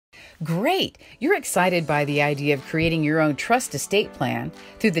Great! You're excited by the idea of creating your own trust estate plan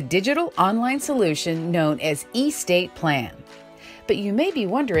through the digital online solution known as eState Plan. But you may be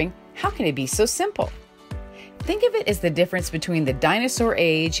wondering, how can it be so simple? Think of it as the difference between the dinosaur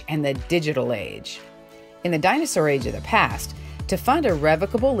age and the digital age. In the dinosaur age of the past, to fund a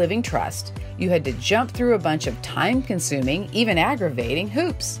revocable living trust, you had to jump through a bunch of time-consuming, even aggravating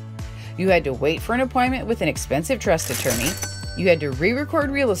hoops. You had to wait for an appointment with an expensive trust attorney, you had to re-record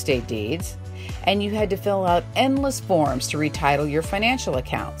real estate deeds, and you had to fill out endless forms to retitle your financial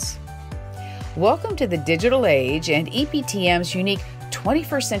accounts. Welcome to the digital age and EPTM's unique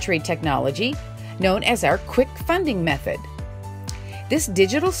 21st century technology known as our quick funding method. This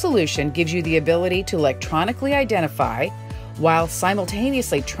digital solution gives you the ability to electronically identify, while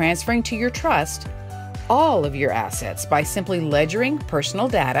simultaneously transferring to your trust, all of your assets by simply ledgering personal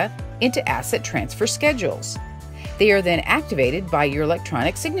data into asset transfer schedules. They are then activated by your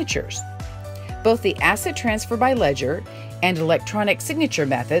electronic signatures. Both the asset transfer by ledger and electronic signature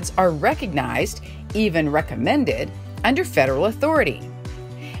methods are recognized, even recommended, under federal authority.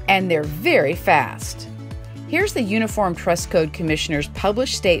 And they're very fast. Here's the Uniform Trust Code Commissioner's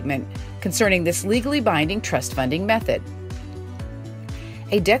published statement concerning this legally binding trust funding method.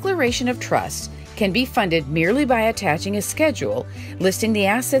 A declaration of trust can be funded merely by attaching a schedule listing the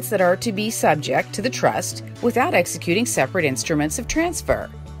assets that are to be subject to the trust without executing separate instruments of transfer.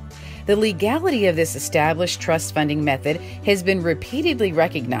 The legality of this established trust funding method has been repeatedly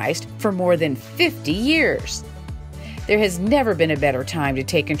recognized for more than 50 years. There has never been a better time to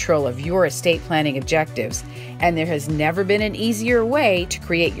take control of your estate planning objectives, and there has never been an easier way to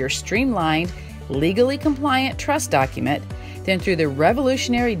create your streamlined, legally compliant trust document than through the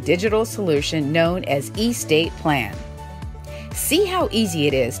revolutionary digital solution known as eState Plan. See how easy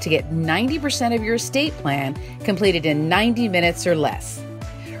it is to get 90% of your estate plan completed in 90 minutes or less.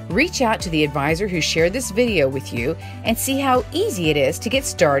 Reach out to the advisor who shared this video with you and see how easy it is to get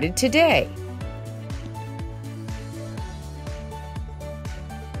started today.